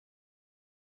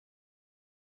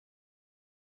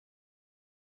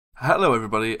Hello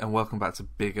everybody and welcome back to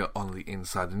Bigger on the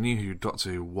Inside, a New Who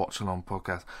Doctor Who Watch Along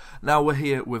podcast. Now we're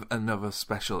here with another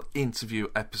special interview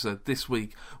episode. This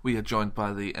week we are joined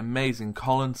by the amazing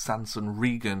Colum, Sanson,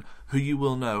 Regan, who you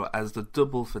will know as the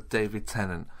double for David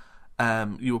Tennant.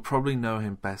 You will probably know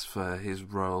him best for his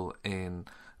role in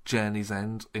Journey's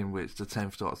End, in which the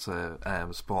 10th Doctor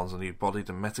spawns a new body,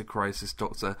 the Meta-Crisis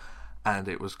Doctor, and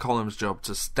it was Colum's job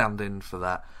to stand in for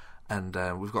that. And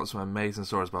we've got some amazing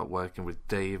stories about working with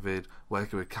David,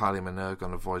 working with Kylie Minogue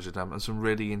on A Voyage of Damned, and some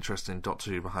really interesting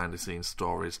Doctor Who behind-the-scenes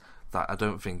stories that I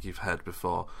don't think you've heard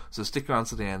before. So stick around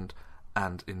to the end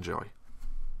and enjoy.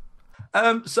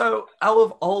 So, out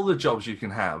of all the jobs you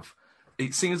can have,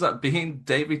 it seems like being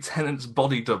David Tennant's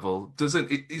body double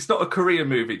it's not a career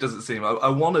move, it doesn't seem. I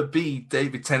want to be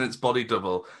David Tennant's body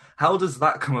double. How does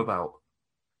that come about?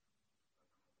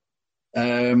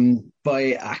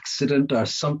 By accident or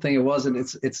something. It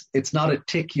wasn't. It's not a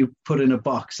tick you put in a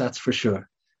box, that's for sure.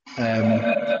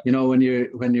 When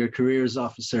your careers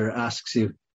officer asks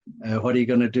you, what are you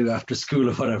going to do after school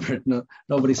or whatever,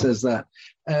 nobody says that.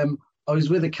 I was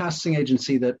with a casting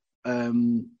agency that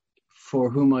for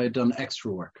whom I had done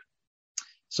extra work.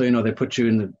 So they put you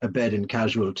in a bed in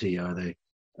Casualty, or they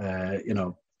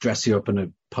dress you up in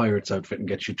a pirate's outfit and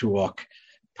get you to walk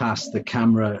past the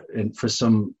camera for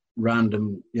some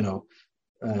random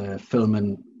film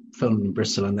in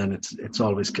Bristol, and then it's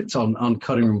on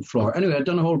cutting room floor. Anyway, I'd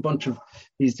done a whole bunch of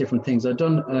these different things. I'd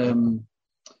done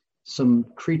some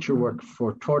creature work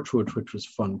for Torchwood, which was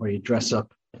fun, where you dress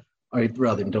up, or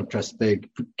rather than don't dress, they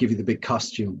give you the big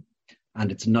costume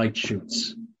and it's night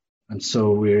shoots, and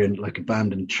so we're in like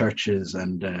abandoned churches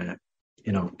and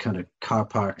kind of car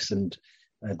parks and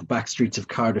the back streets of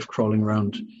Cardiff, crawling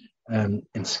around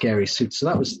in scary suits. So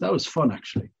that was fun,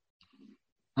 actually.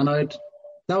 And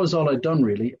that was all I'd done,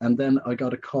 really. And then I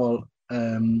got a call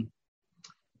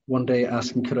one day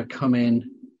asking could I come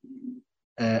in,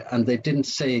 and they didn't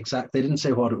say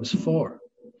what it was for.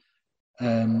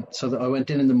 So that I went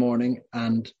in the morning,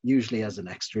 and usually as an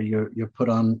extra, you're put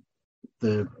on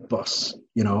the bus,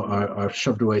 or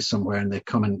shoved away somewhere, and they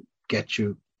come and get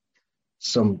you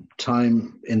some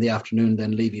time in the afternoon,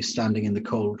 then leave you standing in the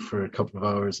cold for a couple of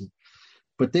hours.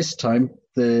 But this time,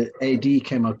 the AD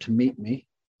came out to meet me,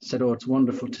 said, "Oh, it's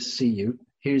wonderful to see you.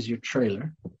 Here's your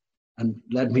trailer," and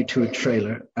led me to a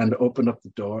trailer and opened up the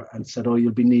door and said, "Oh,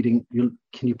 can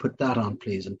you put that on,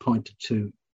 please?" and pointed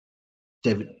to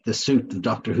David, the suit, the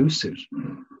Doctor Who suit.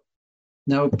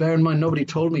 Now, bear in mind, nobody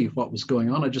told me what was going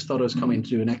on. I just thought I was coming to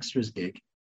do an extras gig.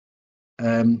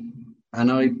 And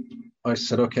I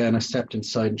said, okay, and I stepped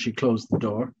inside, and she closed the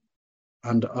door.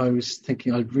 And I was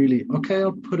thinking, I'll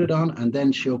put it on. And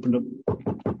then she opened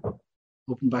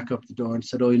back up the door and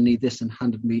said, "Oh, you need this," and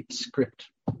handed me a script.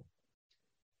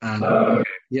 And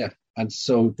and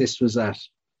so this was at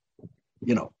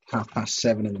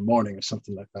 7:30 in the morning or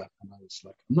something like that, and I was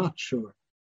like, I'm not sure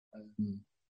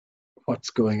what's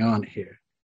going on here.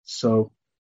 So,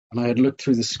 and I had looked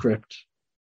through the script,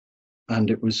 and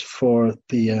it was for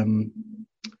the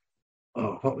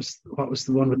what was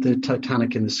the one with the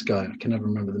Titanic in the sky? I can never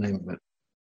remember the name of it.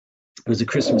 It was a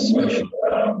Christmas special.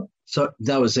 So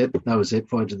that was it,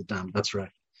 Voyage of the Damned, that's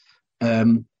right.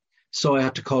 So I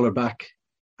had to call her back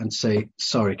and say,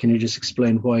 sorry, can you just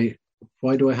explain why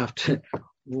do I have to,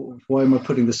 why am I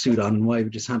putting the suit on, and why have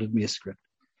you just handed me a script?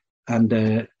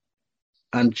 And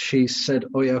she said,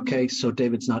 oh yeah, okay, so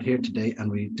David's not here today, and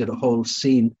we did a whole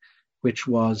scene which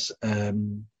was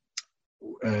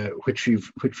which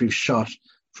we've shot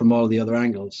from all the other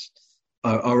angles,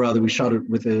 or rather we shot it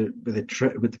with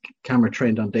the camera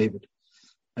trained on David.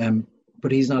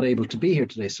 But he's not able to be here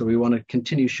today, so we want to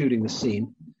continue shooting the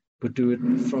scene, but do it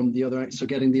from the other, so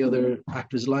getting the other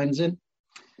actors' lines in.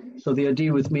 So the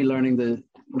idea with me learning the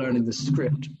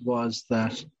script was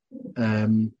that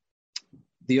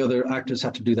the other actors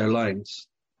had to do their lines,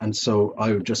 and so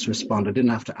I would just respond. I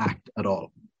didn't have to act at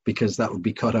all, because that would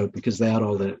be cut out, because they had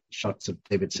all the shots of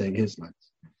David saying his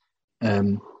lines.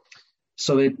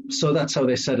 So that's how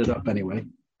they set it up anyway.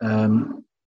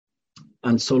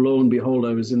 And so lo and behold,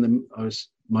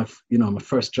 my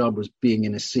first job was being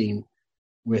in a scene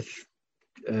with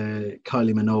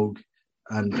Kylie Minogue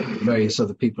and various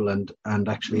other people, and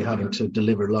actually having to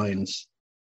deliver lines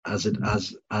as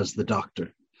the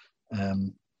Doctor.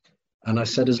 And I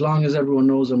said, as long as everyone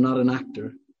knows I'm not an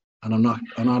actor, and I'm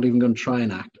not even going to try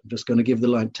and act, I'm just going to give the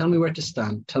line. Tell me where to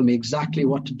stand. Tell me exactly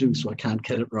what to do so I can't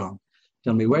get it wrong.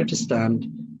 Tell me where to stand,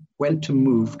 when to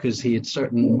move, because he had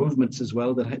certain movements as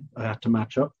well that I had to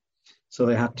match up. So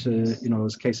they had to, it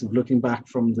was a case of looking back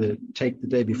from the take the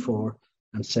day before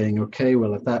and saying, okay,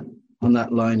 well, on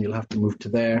that line, you'll have to move to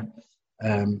there.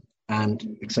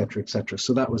 and et cetera, et cetera.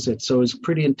 So that was it. So it was a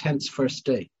pretty intense first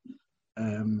day.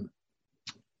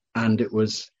 And it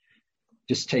was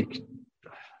just take,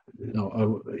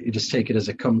 you just take it as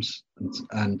it comes.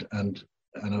 And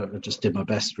I just did my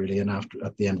best, really. And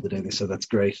at the end of the day, they said, that's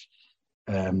great.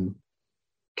 Can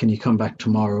you come back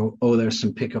tomorrow? Oh, there's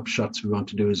some pickup shots we want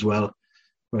to do as well,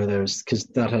 because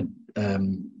that had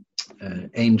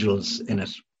angels in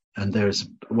it. And there's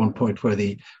one point where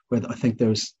I think there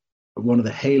was one of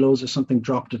the halos or something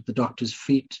dropped at the doctor's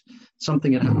feet.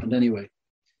 Something had happened anyway,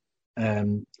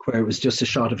 where it was just a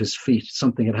shot of his feet.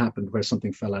 Something had happened where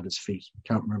something fell at his feet.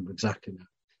 Can't remember exactly now.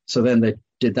 So then they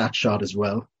did that shot as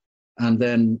well. And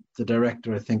then the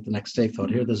director, I think the next day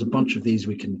thought, there's a bunch of these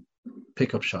we can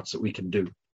pick up shots that we can do,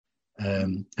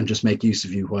 and just make use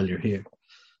of you while you're here.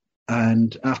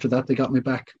 And after that, they got me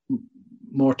back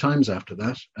more times after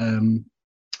that.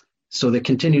 So they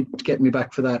continued to get me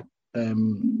back for that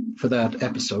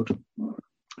episode,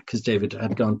 because David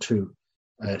had gone to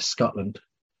Scotland,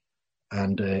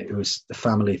 and it was the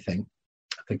family thing.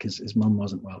 I think his mum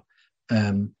wasn't well,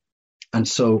 and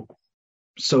so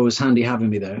it was handy having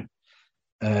me there.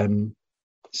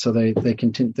 So they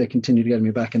continued to get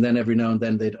me back, and then every now and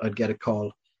then I'd get a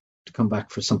call to come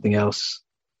back for something else,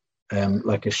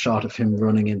 like a shot of him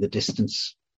running in the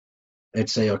distance. They'd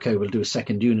say, okay, we'll do a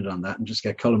second unit on that and just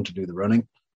get Colum to do the running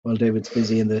while David's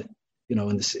busy on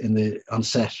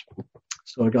set.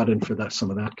 So I got in for that, some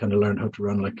of that, kind of learned how to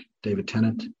run like David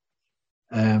Tennant.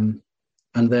 And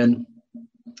then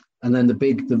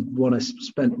the one I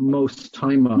spent most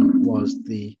time on was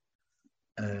the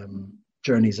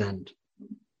Journey's End,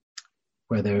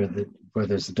 where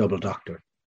there's the double doctor.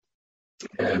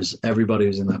 Everybody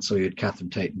was in that. So you had Catherine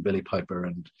Tate and Billy Piper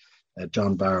and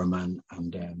John Barrowman,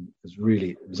 and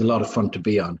it was a lot of fun to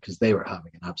be on, because they were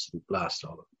having an absolute blast.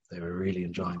 All of them, they were really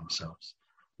enjoying themselves.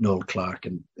 Noel Clarke,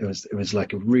 and it was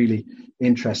like a really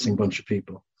interesting bunch of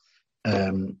people,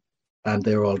 and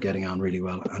they were all getting on really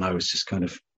well. And I was just kind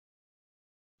of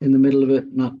in the middle of it,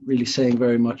 not really saying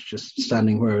very much, just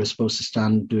standing where I was supposed to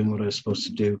stand, doing what I was supposed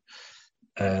to do.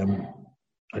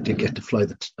 I did get to fly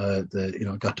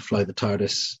got to fly the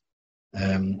TARDIS.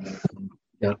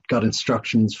 Got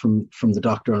instructions from the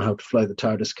doctor on how to fly the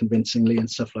TARDIS convincingly and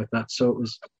stuff like that. So it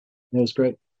was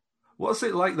great. What's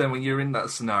it like then when you're in that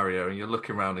scenario and you're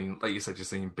looking around and, like you said, you're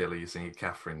seeing Billy, you're seeing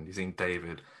Catherine, you're seeing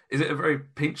David? Is it a very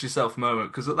pinch yourself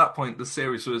moment? Because at that point, the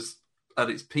series was at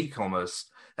its peak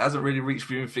almost. It hasn't really reached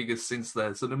viewing figures since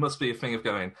then. So there must be a thing of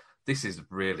going, this is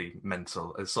really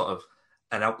mental. It's sort of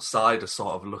an outsider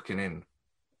sort of looking in.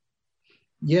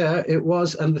 Yeah, it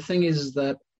was. And the thing is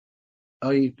that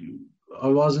I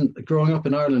wasn't, growing up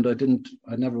in Ireland,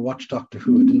 I never watched Doctor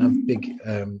Who. I didn't have big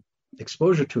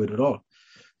exposure to it at all.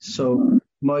 So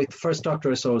my first Doctor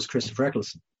I saw was Christopher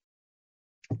Eccleston.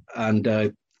 And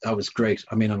that was great.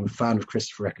 I mean, I'm a fan of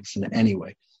Christopher Eccleston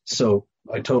anyway. So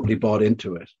I totally bought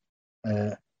into it.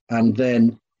 And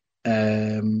then,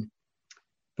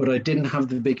 but I didn't have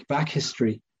the big back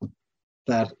history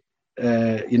that,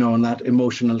 and that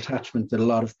emotional attachment that a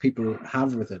lot of people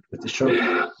have with the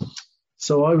show.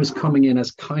 So I was coming in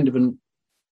as kind of an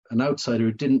outsider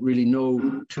who didn't really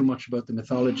know too much about the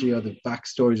mythology or the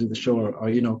backstories of the show,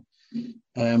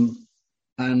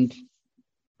 and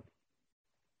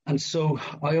so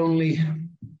I only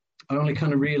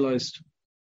kind of realized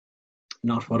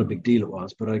not what a big deal it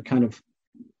was, but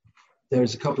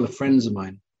there's a couple of friends of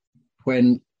mine,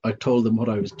 when I told them what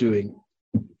I was doing,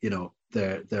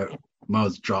 their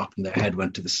mouths dropped and their head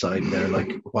went to the side. They're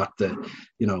like, what the,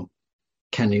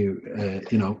 can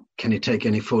you take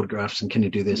any photographs and can you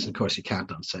do this? And of course you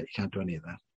can't on set, you can't do any of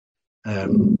that.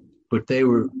 But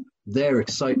their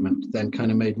excitement then kind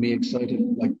of made me excited.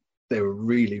 Like they were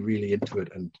really, really into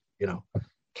it. And,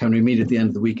 can we meet at the end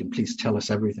of the week and please tell us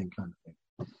everything kind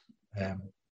of thing.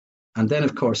 And then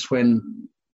of course, when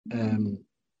the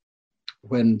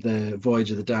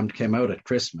Voyage of the Damned came out at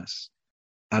Christmas,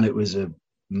 and it was a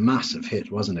massive hit,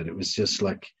 wasn't it? It was just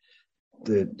like,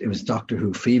 it was Doctor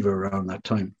Who fever around that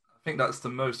time. I think that's the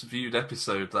most viewed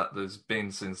episode that there's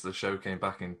been since the show came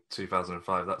back in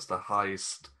 2005. That's the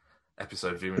highest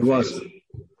episode viewing. It was,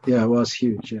 yeah, it was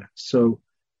huge. Yeah,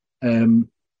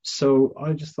 so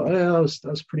I just thought, yeah, that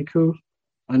was pretty cool.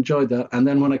 I enjoyed that, and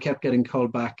then when I kept getting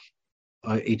called back,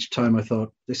 each time I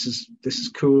thought, this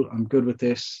is cool. I'm good with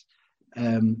this,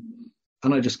 and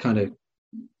I just kind of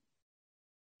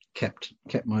kept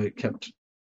my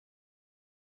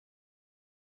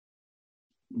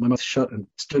mouth shut and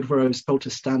stood where I was told to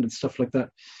stand and stuff like that.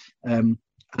 And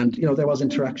there was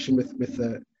interaction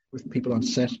with people on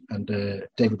set, and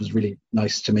David was really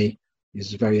nice to me.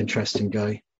 He's a very interesting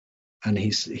guy, and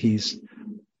he's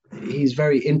he's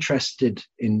very interested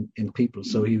in people.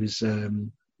 So he was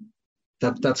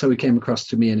that's how he came across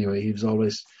to me anyway. He was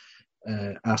always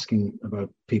asking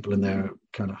about people in there,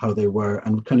 kind of how they were,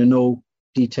 and kind of know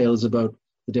details about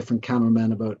the different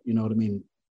cameramen, about, you know what I mean,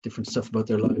 different stuff about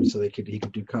their lives, so he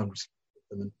could do conversation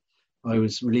with them. And I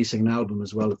was releasing an album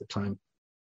as well at the time,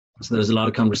 so there was a lot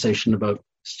of conversation about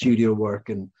studio work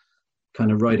and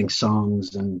kind of writing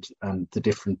songs and the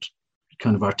different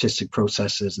kind of artistic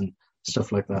processes and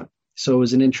stuff like that. So it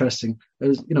was an interesting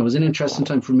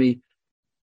time for me.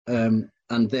 And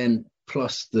then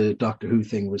plus the Doctor Who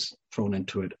thing was thrown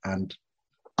into it, and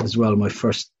as well, my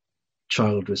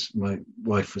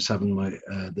wife was having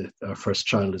our first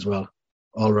child as well,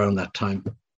 all around that time.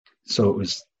 So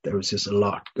there was just a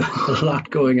lot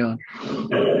going on.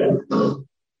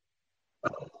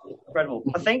 Incredible.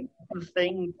 I think the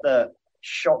thing that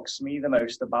shocks me the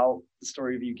most about the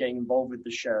story of you getting involved with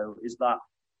the show is that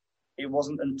it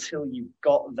wasn't until you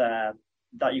got there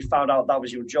that you found out that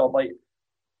was your job. Like,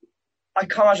 I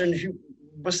can't imagine who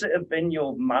was it have been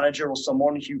your manager or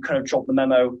someone who kind of dropped the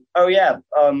memo. Oh yeah,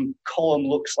 Colum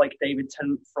looks like David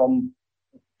Tennant from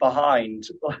behind.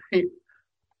 Like, do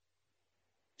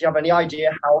you have any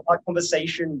idea how that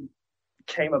conversation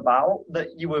came about,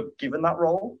 that you were given that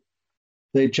role?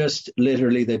 They just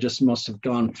must have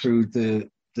gone through the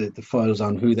files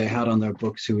on who they had on their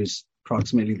books, who was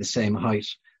approximately the same height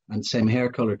and same hair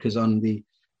color. Because on the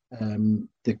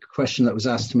question that was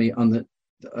asked to me on the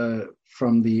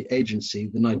from the agency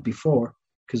the night before,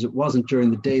 because it wasn't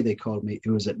during the day they called me, it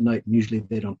was at night. And usually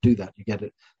they don't do that. You get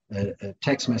a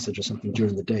text message or something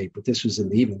during the day, but this was in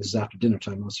the evening. This is after dinner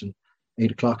time, must have been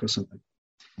 8 o'clock or something.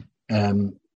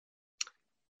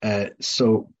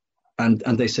 So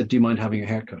they said, "Do you mind having a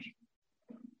haircut?"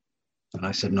 And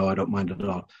I said, "No, I don't mind at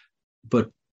all."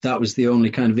 But that was the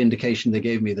only kind of indication they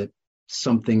gave me that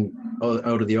something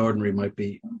out of the ordinary might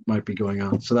be going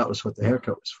on. So that was what the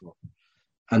haircut was for.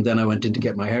 And then I went in to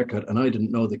get my haircut, and I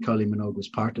didn't know that Kylie Minogue was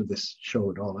part of this show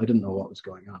at all. I didn't know what was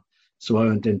going on. So I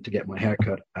went in to get my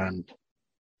haircut, and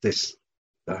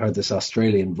I heard this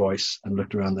Australian voice and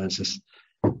looked around. There's this,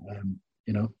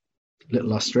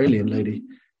 little Australian lady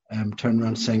turned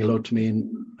around saying hello to me,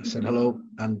 and I said hello.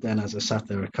 And then as I sat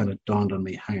there, it kind of dawned on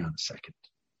me, hang on a second.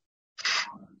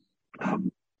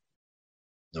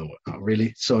 No, not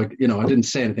really. So, I didn't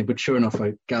say anything, but sure enough,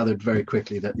 I gathered very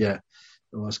quickly that, yeah,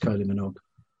 it was Kylie Minogue.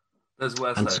 There's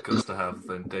worse haircuts to have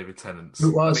than David Tennant's.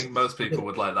 It was. I think most people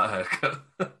would like that haircut.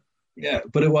 Yeah,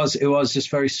 but it was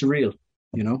just very surreal,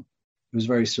 It was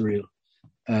very surreal.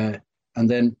 And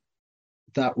then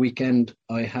that weekend,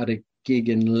 I had a gig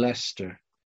in Leicester,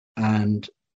 and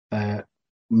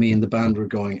me and the band were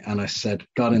going, and I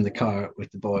got in the car with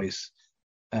the boys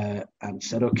and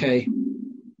said, okay,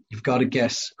 you've got to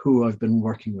guess who I've been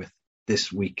working with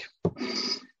this week.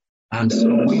 And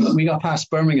so we got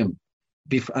past Birmingham,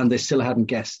 and they still hadn't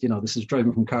guessed. This is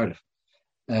driving from Cardiff,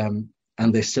 and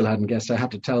they still hadn't guessed. I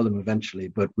had to tell them eventually,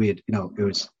 but it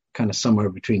was kind of somewhere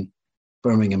between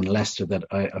Birmingham and Leicester that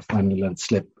I finally let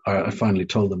slip, or I finally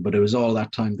told them. But it was all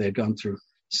that time. They had gone through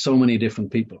so many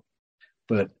different people.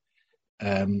 But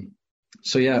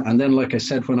so yeah, and then like I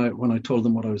said, when I told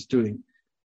them what I was doing,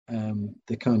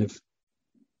 the kind of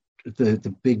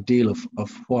the big deal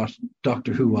of what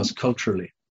Doctor Who was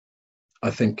culturally, I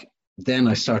think then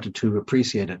I started to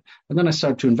appreciate it. And then I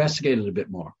started to investigate it a bit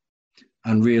more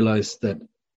and realized that,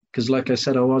 because like I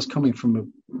said, I was coming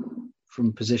from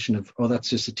a position of, oh, that's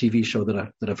just a TV show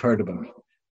that I've heard about.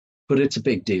 But it's a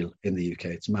big deal in the UK.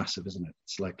 It's massive, isn't it?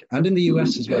 It's like, and in the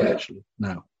US as well, actually,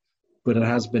 now. But it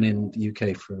has been in the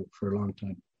UK for a long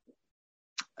time.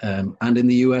 And in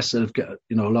the US, I've got,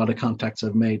 a lot of contacts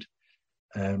I've made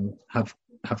have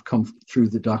come through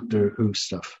the Doctor Who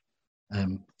stuff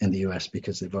in the US,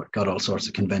 because they've got all sorts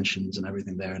of conventions and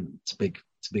everything there, and it's a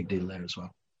big deal there as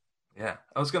well. Yeah,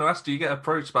 I was going to ask, do you get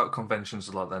approached about conventions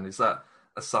a lot then? Is that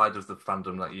a side of the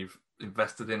fandom that you've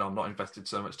invested in or not invested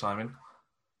so much time in?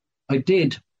 I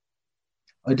did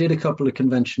a couple of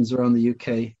conventions around the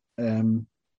UK.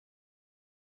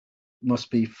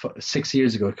 Must be 6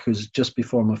 years ago, because just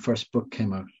before my first book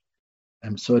came out.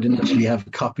 So I didn't actually have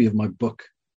a copy of my book,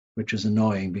 which was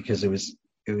annoying because it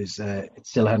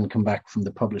still hadn't come back from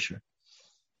the publisher.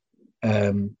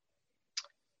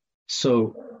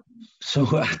 So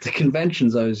at the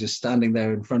conventions, I was just standing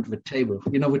there in front of a table,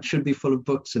 which should be full of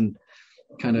books and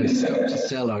kind of stuff to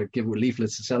sell or give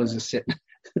leaflets to sell. I was just sitting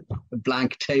at a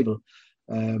blank table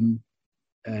in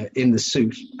the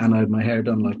suit, and I had my hair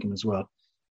done like him as well.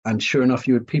 And sure enough,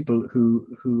 you had people who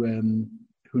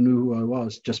knew who I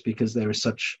was just because they were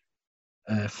such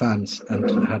fans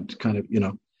and had kind of,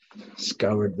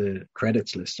 scoured the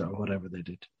credits list or whatever they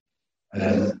did.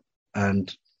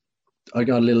 And I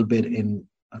got a little bit in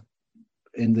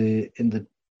the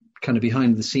kind of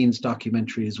behind the scenes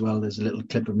documentary as well. There's a little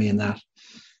clip of me in that.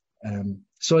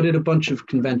 So I did a bunch of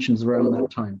conventions around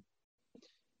that time.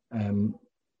 And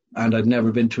I'd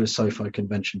never been to a sci-fi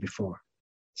convention before.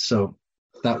 So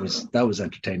that was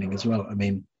entertaining as well. I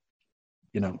mean,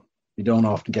 you know, you don't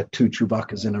often get two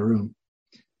Chewbaccas in a room.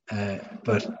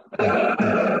 But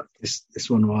this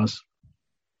one was.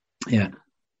 Yeah.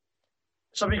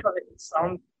 So because it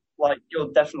sounds like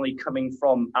you're definitely coming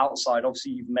from outside.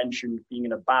 Obviously, you've mentioned being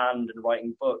in a band and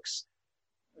writing books.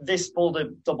 This Boulder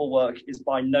double work is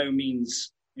by no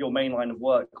means your main line of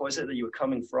work. Or is it that you were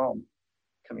coming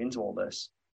into all this?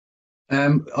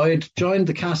 I had joined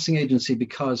the casting agency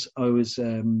because I was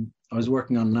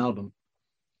working on an album,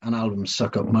 and albums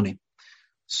suck up money.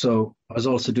 So I was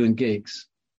also doing gigs,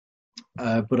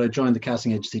 but I joined the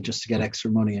casting agency just to get extra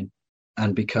money in,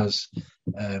 and because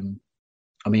I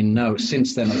mean, now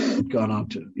since then I've gone on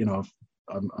to, you know,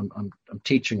 I'm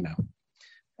teaching now,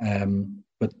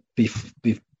 but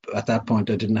at that point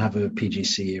I didn't have a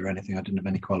PGCE or anything. I didn't have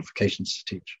any qualifications to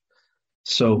teach.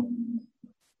 So,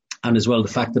 and as well, the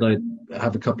fact that I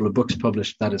have a couple of books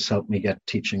published, that has helped me get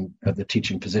the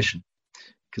teaching position,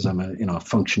 because I'm a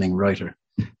functioning writer.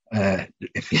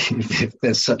 If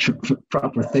there's such a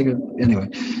proper thing, anyway.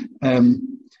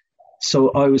 So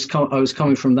I was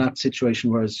coming from that situation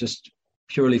where I was just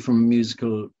purely from a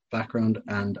musical background,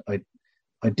 and I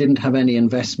didn't have any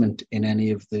investment in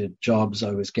any of the jobs I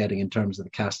was getting in terms of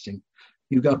the casting.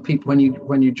 You got people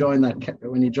when you join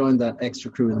that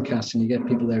extra crew in the casting, you get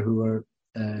people there who are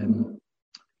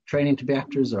training to be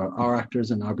actors or are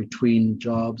actors and are between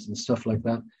jobs and stuff like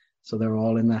that. So they're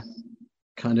all in that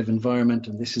kind of environment,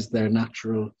 and this is their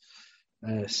natural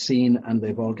scene, and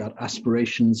they've all got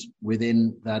aspirations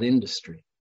within that industry.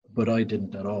 But I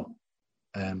didn't at all.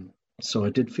 So I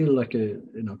did feel like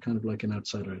kind of like an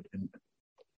outsider,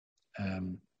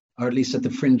 or at least at the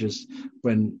fringes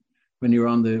when you're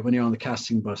on the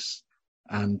casting bus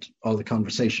and all the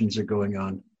conversations are going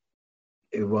on.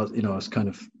 It was, I was kind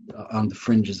of on the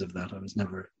fringes of that. I was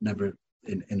never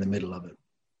in the middle of it.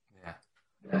 Yeah.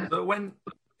 So when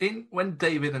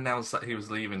David announced that he was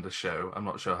leaving the show, I'm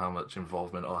not sure how much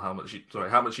involvement or how much you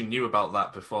knew about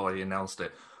that before he announced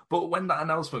it. But when that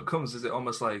announcement comes, is it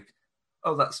almost like,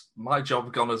 oh, that's my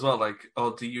job gone as well? Like,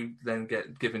 or do you then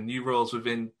get given new roles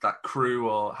within that crew,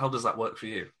 or how does that work for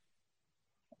you?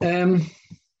 I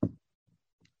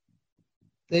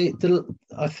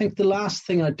think the last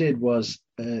thing I did was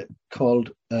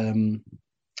called A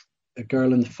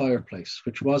Girl in the Fireplace,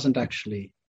 which wasn't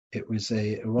actually. It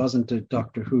wasn't a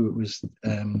Doctor Who. It was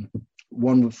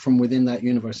one from within that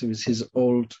universe. It was his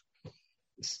old.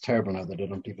 It's terrible now that I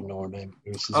don't even know her name.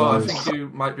 I think you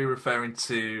might be referring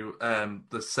to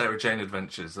the Sarah Jane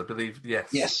Adventures, I believe. Yes.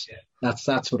 Yes,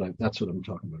 that's what I'm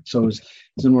talking about. So it was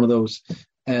in one of those,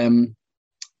 and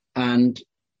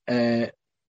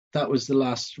that was the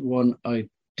last one I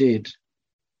did,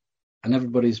 and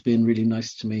everybody's been really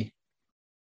nice to me,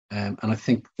 and I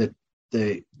think that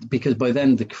because by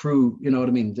then the crew, you know what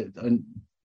I mean,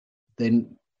 I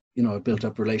built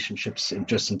up relationships in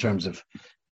terms of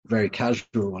very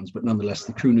casual ones, but nonetheless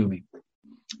the crew knew me,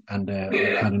 and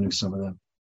I kind of knew some of them.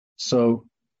 So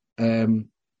I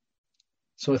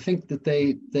think that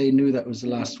they knew that was the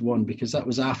last one, because that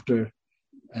was after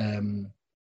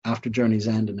Journey's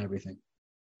End and everything.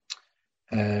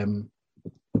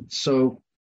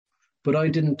 But I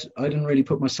didn't really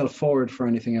put myself forward for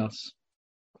anything else.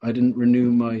 I didn't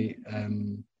renew my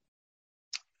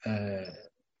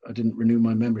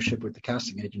membership with the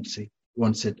casting agency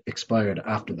once it expired.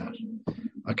 After that,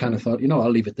 I kind of thought, I'll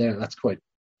leave it there. That's quite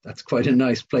a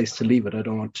nice place to leave it. I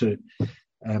don't want to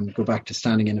go back to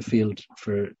standing in a field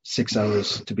for 6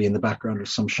 hours to be in the background of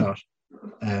some shot.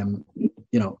 And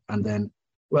then,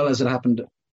 well, as it happened,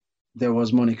 there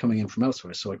was money coming in from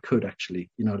elsewhere, so I could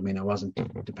actually, you know what I mean? I wasn't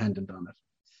dependent on it.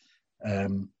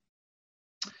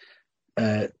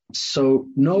 So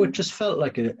no, it just felt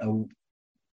like a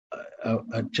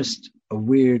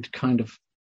weird kind of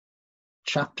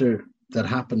chapter that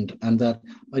happened, and that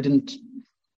I didn't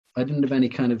have any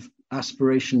kind of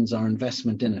aspirations or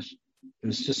investment in it. It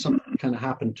was just something that kind of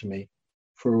happened to me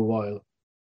for a while,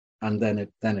 and then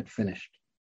it finished.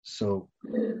 So,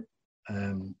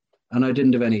 and I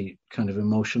didn't have any kind of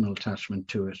emotional attachment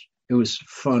to it. It was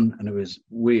fun and it was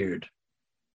weird,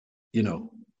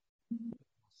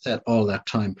 set all that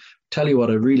time. Tell you what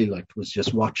I really liked was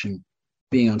just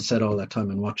being on set all that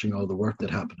time and watching all the work that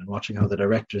happened, and watching how the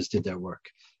directors did their work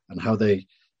and how they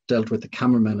dealt with the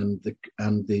cameramen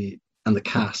and the the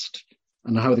cast,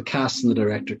 and how the cast and the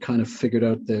director kind of figured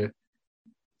out the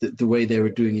way they were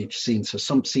doing each scene. So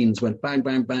some scenes went bang,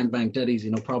 bang, bang, bang, dead easy,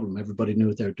 no problem. Everybody knew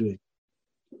what they were doing.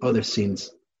 Other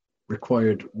scenes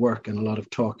required work and a lot of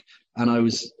talk. And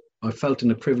I felt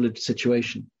in a privileged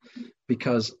situation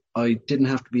because I didn't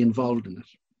have to be involved in it.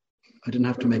 I didn't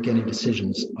have to make any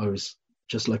decisions. I was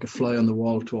just like a fly on the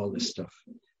wall to all this stuff.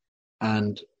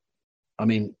 And I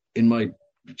mean, in my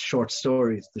short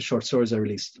stories, the short stories I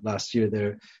released last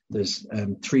year, there's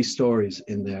 3 stories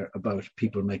in there about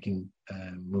people making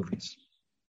movies.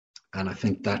 And I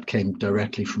think that came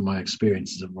directly from my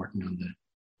experiences of working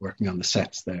on the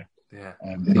sets there. Yeah,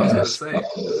 I was going to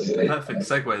say, perfect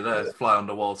segue there, fly on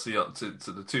the wall to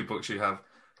the 2 books you have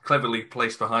cleverly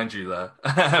placed behind you there.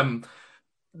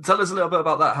 Tell us a little bit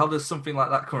about that. How does something like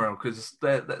that come around? Because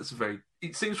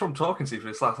it seems from talking to you for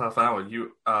this last half hour,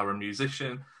 you are a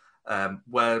musician,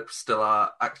 we're still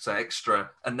our actor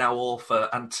extra, and now author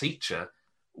and teacher.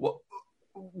 What's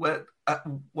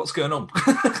going on?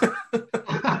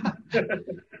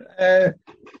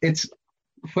 It's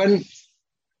when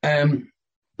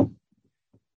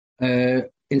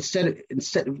instead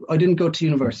I didn't go to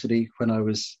university when I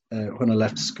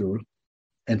left school.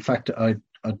 In fact, I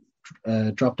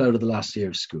dropped out of the last year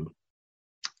of school,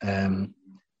 and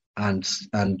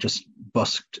just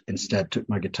busked instead. Took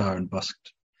my guitar and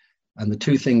busked. And the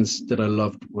 2 things that I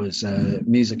loved was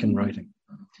music and writing.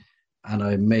 And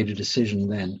I made a decision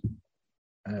then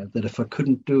that if I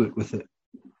couldn't do it with a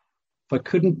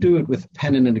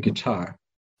pen and a guitar,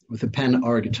 with a pen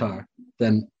or a guitar,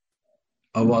 then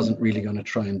I wasn't really going to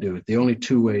try and do it. The only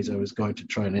 2 ways I was going to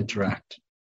try and interact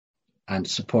and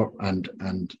support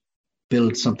and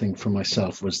build something for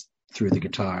myself was through the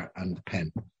guitar and the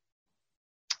pen.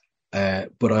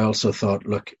 But I also thought,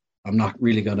 look, I'm not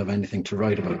really going to have anything to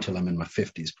write about till I'm in my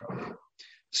 50s probably.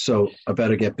 So I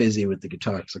better get busy with the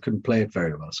guitar because I couldn't play it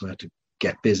very well. So I had to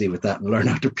get busy with that and learn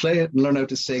how to play it and learn how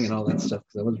to sing and all that stuff,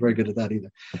 because I wasn't very good at that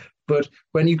either. But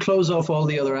when you close off all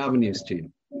the other avenues to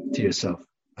yourself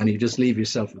and you just leave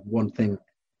yourself with one thing,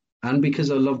 and because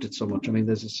I loved it so much, I mean,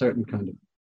 there's a certain kind of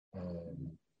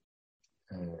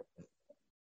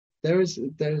there's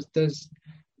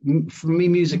for me,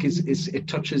 music is it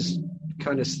touches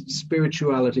kind of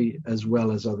spirituality as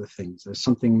well as other things. There's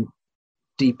something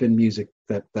deep in music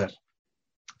that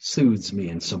soothes me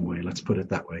in some way. Let's put it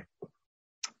that way,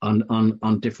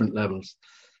 on different levels.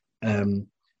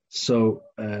 So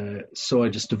I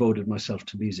just devoted myself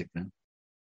to music then.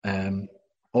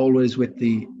 Always with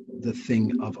the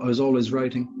thing of I was always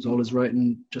writing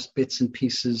just bits and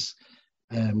pieces.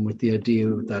 With the idea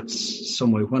that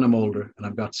some way when I'm older and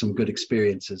I've got some good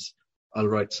experiences, I'll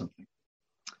write something.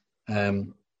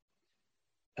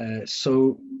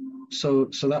 So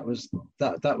that was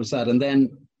that. And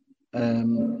then,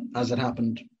 as it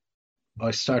happened,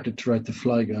 I started to write The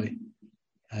Fly Guy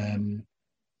in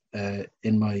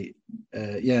my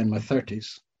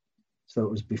 30s. So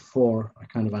it was before I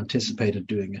kind of anticipated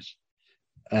doing it.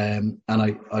 And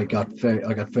I got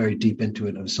very deep into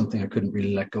it. It was something I couldn't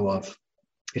really let go of.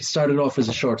 It started off as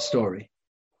a short story,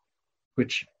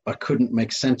 which I couldn't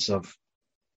make sense of.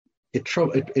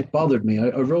 It bothered me. I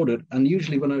wrote it, and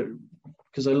usually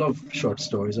because I love short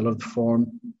stories, I love the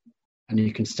form, and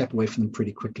you can step away from them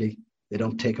pretty quickly. They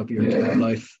don't take up your entire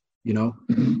life, you know.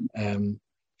 And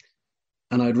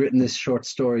I'd written this short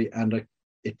story, and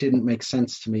it didn't make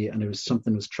sense to me, and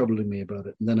something was troubling me about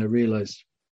it. And then I realized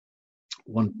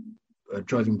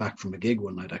driving back from a gig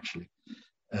one night, actually,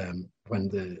 when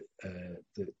the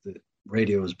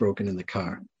radio was broken in the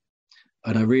car,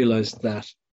 and I realized that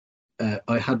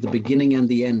I had the beginning and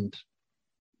the end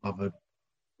of a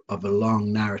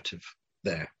long narrative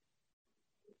there.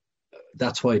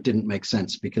 That's why it didn't make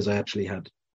sense, because I actually had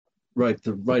right at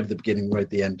the beginning, right at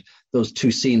the end, those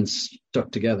 2 scenes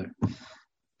stuck together,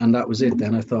 and that was it.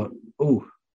 Then I thought, oh,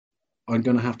 I'm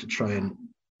going to have to try and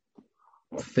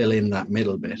fill in that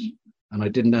middle bit. And I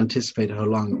didn't anticipate how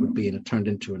long it would be, and it turned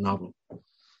into a novel.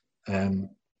 And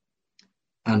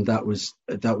that was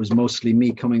mostly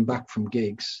me coming back from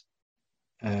gigs,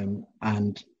 and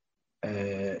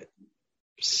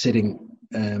sitting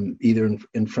either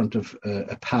in front of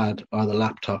a pad or the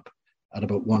laptop at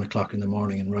about 1 o'clock in the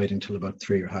morning and writing till about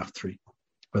 3 or half 3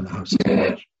 when the house came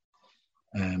out.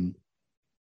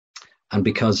 And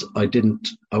because I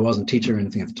wasn't teaching or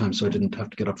anything at the time, so I didn't have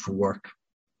to get up for work.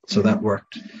 So that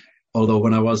worked. Although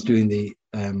when I was doing the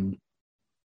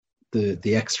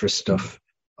extra stuff,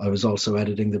 I was also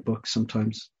editing the book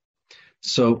sometimes.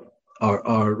 So,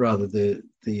 or rather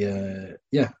I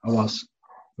was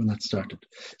when that started.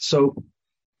 So,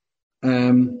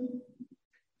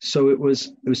 So it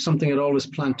was something I'd always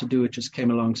planned to do. It just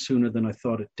came along sooner than I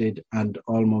thought it did, and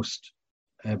almost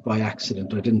by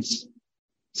accident. I didn't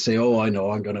say, "Oh, I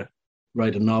know, I'm going to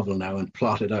write a novel now," and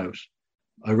plot it out.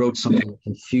 I wrote something that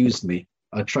confused me.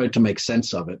 I tried to make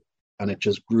sense of it, and it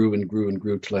just grew and grew and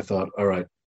grew till I thought, "All right,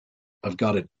 I've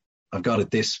got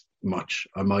it this much.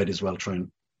 I might as well try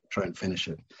and finish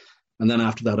it." And then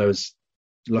after that, I was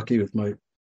lucky with my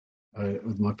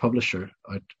publisher.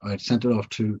 I sent it off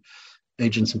to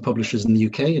agents and publishers in the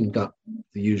UK and got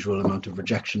the usual amount of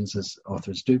rejections as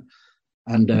authors do.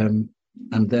 And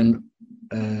then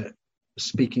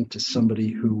speaking to somebody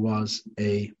who was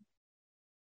a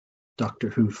Doctor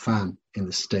Who fan in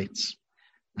the States,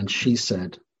 and she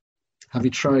said, "Have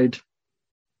you tried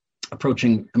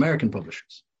approaching American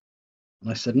publishers?" And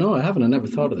I said, "No, I haven't. I never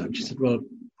thought of that." And she said, "Well,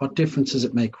 what difference does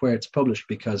it make where it's published?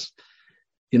 Because,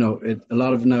 a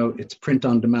lot of now it's print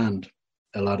on demand,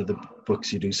 a lot of the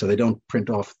books you do. So they don't print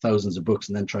off thousands of books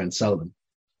and then try and sell them.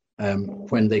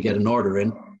 When they get an order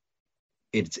in,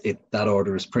 that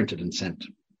order is printed and sent.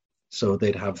 So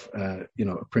they'd have, a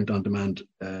print on demand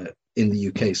in the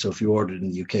UK. So if you ordered in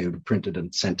the UK, it would be printed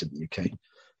and sent in the UK.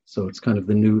 So it's kind of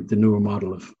the newer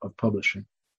model of publishing.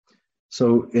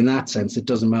 So in that sense, it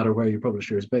doesn't matter where your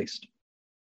publisher is based.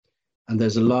 And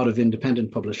there's a lot of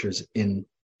independent publishers in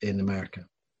America,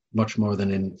 much more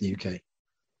than in the UK.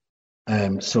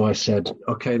 So I said,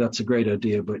 "Okay, that's a great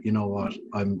idea, but you know what?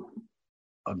 I'm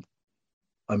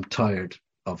tired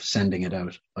of sending it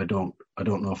out. I don't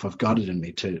know if I've got it in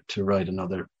me to write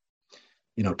another,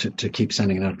 to keep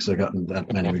sending it out because I've gotten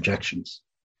that many rejections."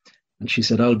 And she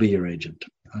said, "I'll be your agent."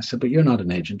 I said, "But you're not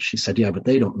an agent." She said, "Yeah, but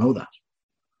they don't know that.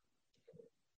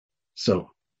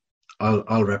 So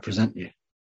I'll represent you."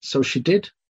 So she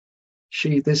did.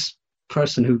 This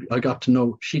person who I got to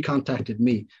know, she contacted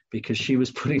me because she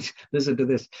was putting, listen to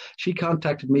this, she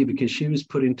contacted me because she was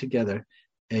putting together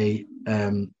a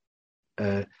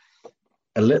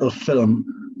little film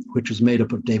which was made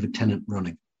up of David Tennant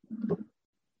running.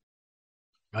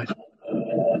 Right.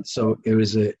 So it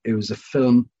was a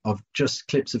film of just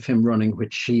clips of him running,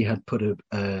 which she had put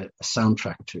a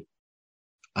soundtrack to.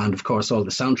 And of course, all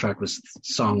the soundtrack was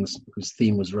songs whose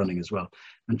theme was running as well.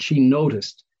 And she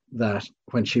noticed that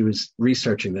when she was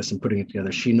researching this and putting it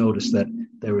together, she noticed that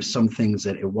there were some things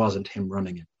that it wasn't him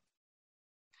running in.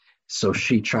 So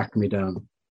she tracked me down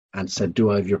and said, "Do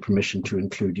I have your permission to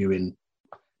include you in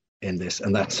this?"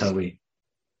 And that's how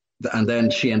and then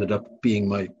she ended up being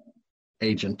my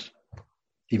agent,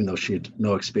 even though she had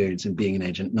no experience in being an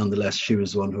agent. Nonetheless, she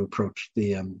was the one who approached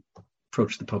the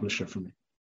publisher for me,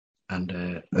 and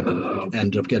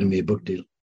ended up getting me a book deal.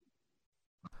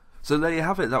 So there you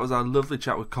have it. That was our lovely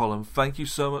chat with Colum. Thank you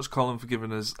so much, Colum, for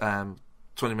giving us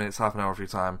 20 minutes, half an hour of your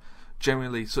time.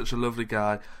 Genuinely such a lovely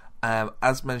guy.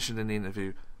 As mentioned in the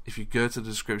interview, if you go to the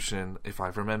description, if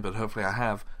I've remembered, hopefully I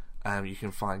have, you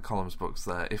can find Colum's books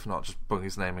there. If not, just bung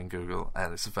his name in Google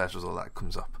and it's the first result that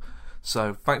comes up.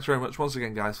 So thanks very much once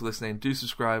again, guys, for listening. Do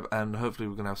subscribe, and hopefully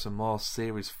we're going to have some more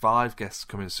Series 5 guests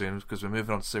coming soon, because we're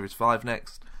moving on to Series 5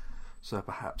 next. So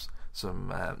perhaps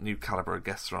some new calibre of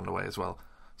guests are on the way as well.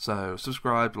 So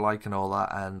subscribe, like and all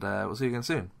that, and we'll see you again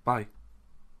soon. Bye.